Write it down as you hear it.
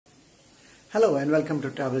Hello and welcome to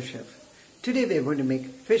Travel Chef. Today we are going to make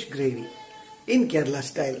fish gravy in Kerala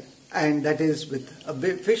style, and that is with a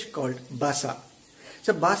fish called basa.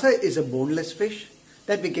 So basa is a boneless fish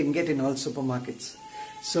that we can get in all supermarkets.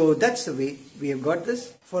 So that's the way we have got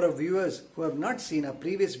this. For our viewers who have not seen our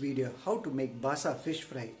previous video how to make basa fish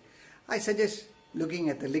fry, I suggest looking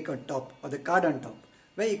at the link on top or the card on top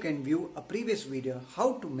where you can view a previous video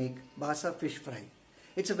how to make basa fish fry.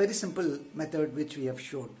 It's a very simple method which we have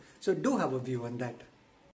shown. So do have a view on that.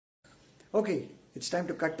 Okay, it's time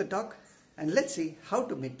to cut the talk and let's see how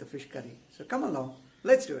to make the fish curry. So come along,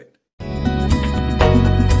 let's do it.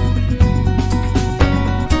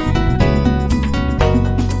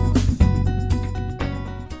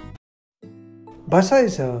 Basa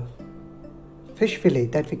is a fish fillet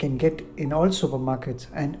that we can get in all supermarkets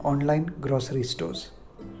and online grocery stores.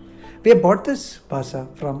 We have bought this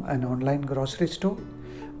basa from an online grocery store.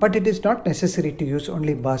 But it is not necessary to use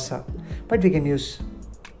only basa, but we can use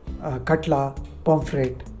katla,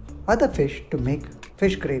 pomfret, other fish to make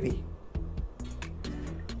fish gravy.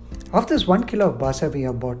 Of this 1 kilo of basa we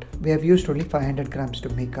have bought, we have used only 500 grams to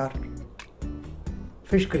make our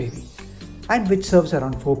fish gravy, and which serves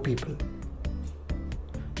around 4 people.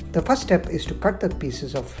 The first step is to cut the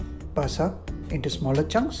pieces of basa into smaller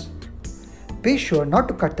chunks. Be sure not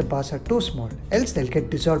to cut the basa too small, else they'll get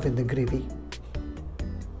dissolved in the gravy.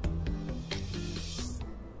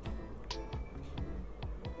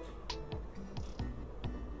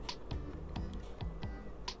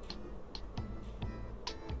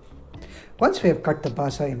 Once we have cut the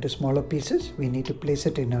basa into smaller pieces, we need to place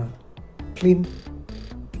it in a clean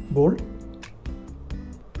bowl.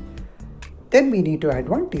 Then we need to add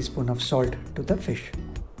 1 teaspoon of salt to the fish.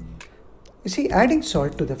 You see, adding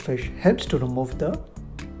salt to the fish helps to remove the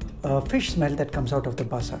fish smell that comes out of the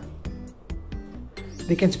basa.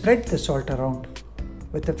 We can spread the salt around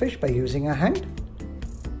with the fish by using a hand.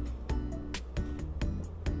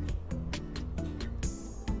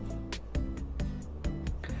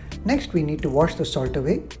 Next, we need to wash the salt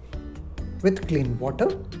away with clean water.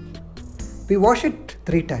 We wash it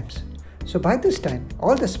 3 times. So by this time,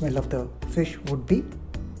 all the smell of the fish would be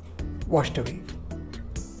washed away.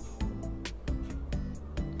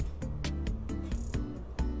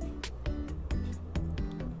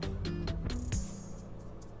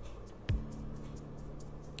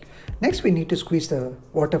 Next, we need to squeeze the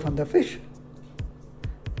water from the fish.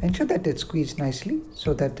 Ensure that it's squeezed nicely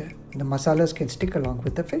so that the masalas can stick along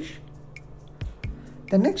with the fish.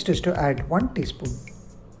 The next is to add 1 teaspoon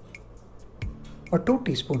or 2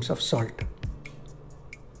 teaspoons of salt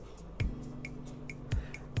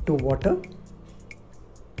to water.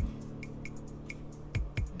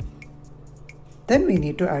 Then we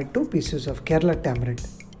need to add 2 pieces of Kerala tamarind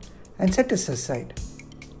and set this aside.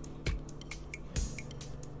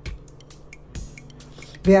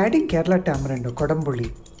 We are adding Kerala tamarind or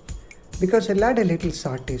kodambuli because it'll add a little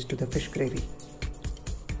sour taste to the fish gravy.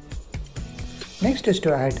 Next is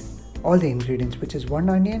to add all the ingredients, which is 1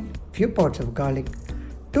 onion, few pods of garlic,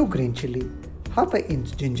 2 green chilli, half an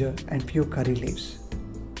inch ginger and few curry leaves.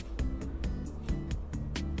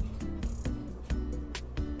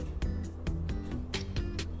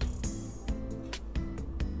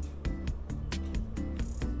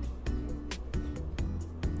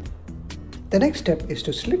 The next step is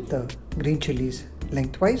to slit the green chilies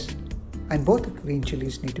lengthwise, and both the green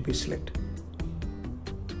chilies need to be slit.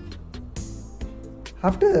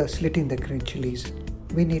 After slitting the green chilies,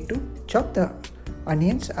 we need to chop the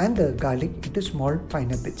onions and the garlic into small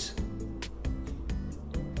finer bits.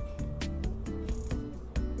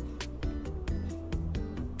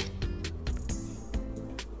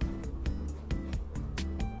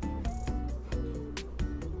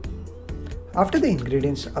 After the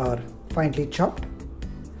ingredients are finely chopped,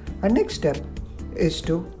 our next step is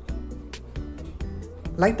to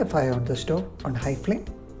light the fire on the stove on high flame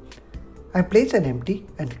and place an empty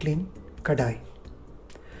and clean kadai.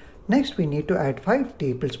 Next, we need to add 5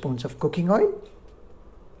 tablespoons of cooking oil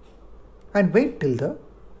and wait till the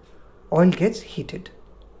oil gets heated.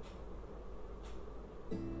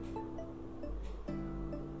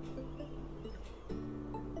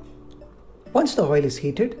 Once the oil is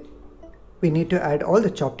heated, we need to add all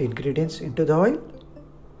the chopped ingredients into the oil.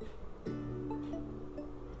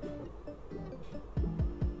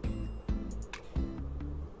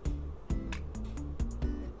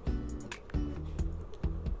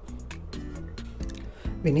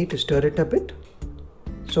 We need to stir it a bit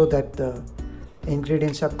so that the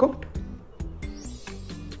ingredients are cooked.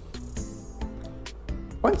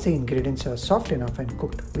 Once the ingredients are soft enough and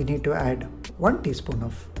cooked, we need to add 1 teaspoon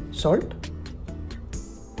of salt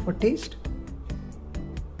for taste,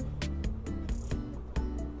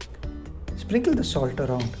 Sprinkle the salt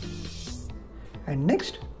around. And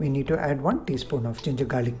next we need to add 1 teaspoon of ginger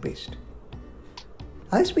garlic paste.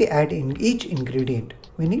 As we add in each ingredient,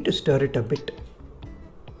 we need to stir it a bit.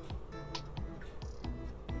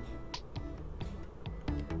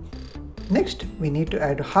 Next, we need to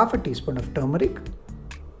add half a teaspoon of turmeric,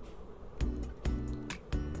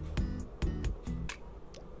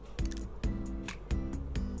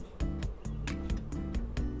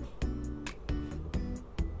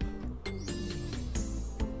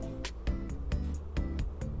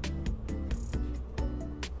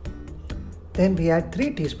 then we add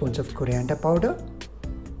 3 teaspoons of coriander powder,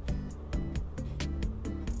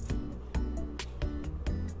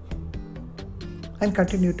 and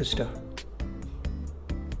continue to stir.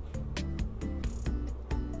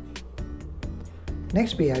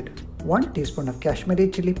 Next we add 1 teaspoon of Kashmiri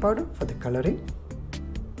chili powder for the coloring.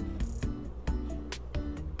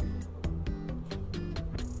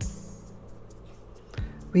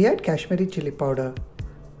 We add Kashmiri chili powder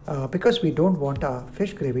because we don't want our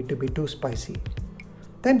fish gravy to be too spicy.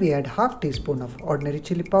 Then we add half teaspoon of ordinary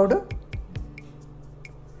chili powder.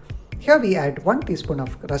 Here we add 1 teaspoon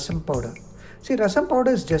of rasam powder. See, rasam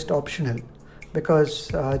powder is just optional because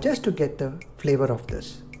just to get the flavor of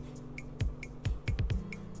this.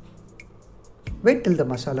 Wait till the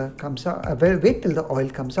masala comes out. Wait till the oil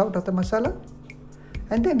comes out of the masala,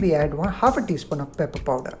 and then we add half a teaspoon of pepper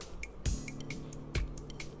powder.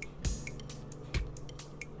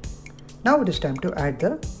 Now it is time to add the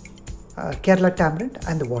Kerala tamarind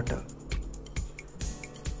and the water.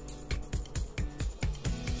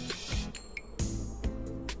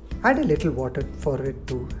 Add a little water for it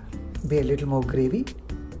to be a little more gravy.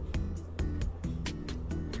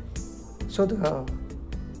 So the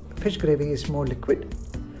fish gravy is more liquid.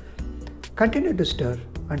 Continue to stir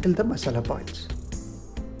until the masala boils.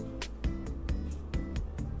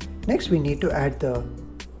 Next we need to add the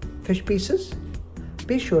fish pieces.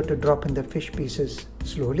 Be sure to drop in the fish pieces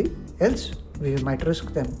slowly, else we might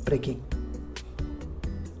risk them breaking.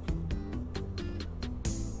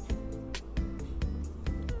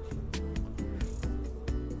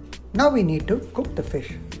 Now we need to cook the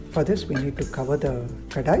fish. For this we need to cover the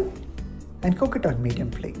kadai and cook it on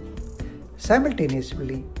medium flame.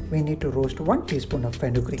 Simultaneously, we need to roast 1 teaspoon of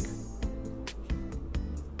fenugreek.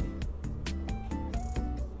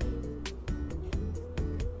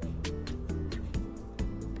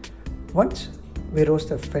 Once we roast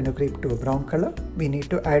the fenugreek to a brown color, we need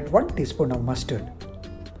to add 1 teaspoon of mustard.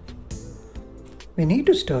 We need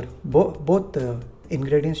to stir both the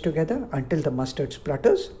ingredients together until the mustard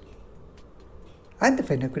splutters and the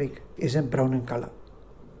fenugreek is in brown in color.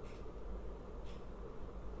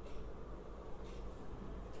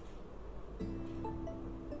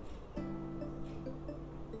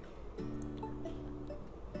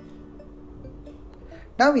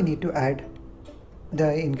 Now we need to add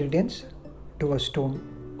the ingredients to a stone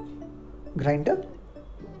grinder,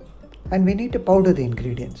 and we need to powder the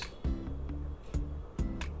ingredients.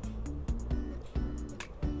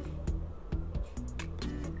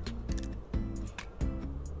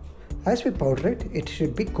 As we powder it, it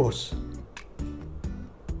should be coarse.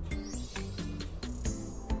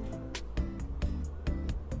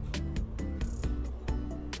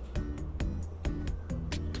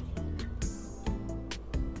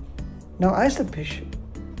 Now as the fish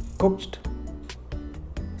cooks,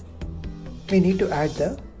 we need to add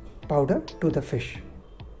the powder to the fish.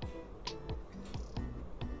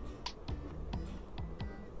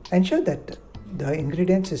 Ensure that the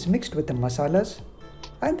ingredients is mixed with the masalas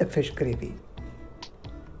and the fish gravy.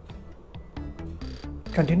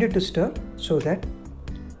 Continue to stir so that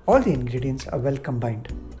all the ingredients are well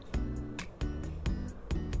combined.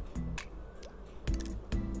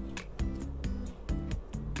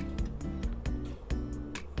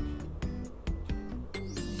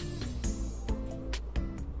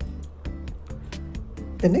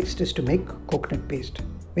 The next is to make coconut paste.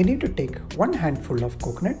 We need to take 1 handful of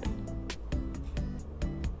coconut,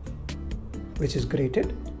 which is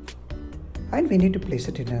grated, and we need to place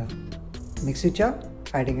it in a mixie jar,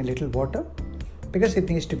 adding a little water because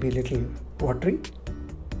it needs to be a little watery.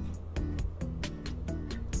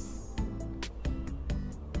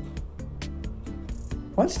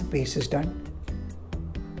 Once the paste is done,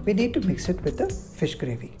 we need to mix it with the fish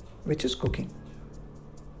gravy, which is cooking.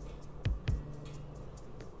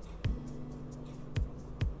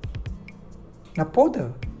 Now pour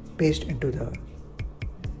the paste into the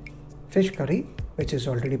fish curry, which is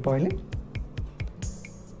already boiling,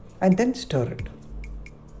 and then stir it.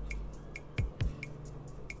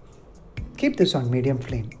 Keep this on medium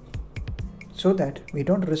flame so that we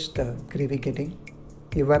don't risk the gravy getting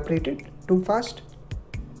evaporated too fast.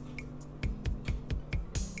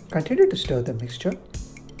 Continue to stir the mixture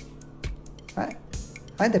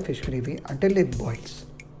and the fish gravy until it boils.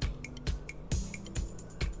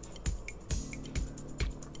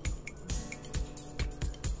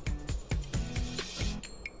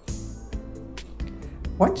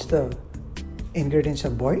 Once the ingredients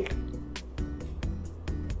are boiled,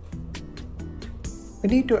 we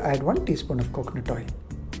need to add 1 teaspoon of coconut oil.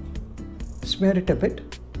 Smear it a bit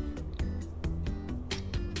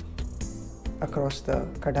across the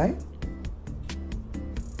kadai.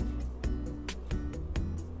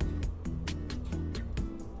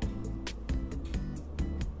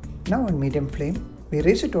 Now on medium flame, we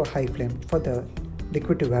raise it to a high flame for the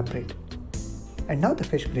liquid to evaporate. And now the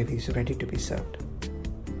fish gravy is ready to be served.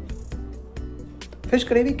 Fish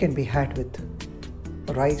gravy can be had with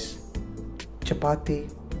rice, chapati,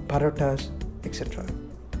 parotas, etc.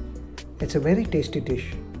 It's a very tasty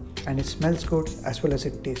dish and it smells good as well as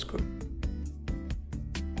it tastes good.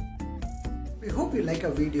 We hope you like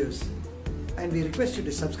our videos and we request you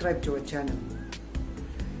to subscribe to our channel.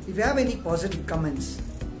 If you have any positive comments,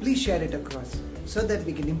 please share it across so that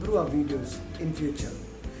we can improve our videos in future.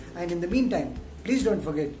 And in the meantime, please don't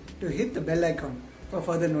forget to hit the bell icon for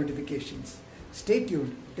further notifications. Stay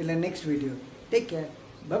tuned till our next video. Take care.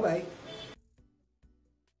 Bye bye.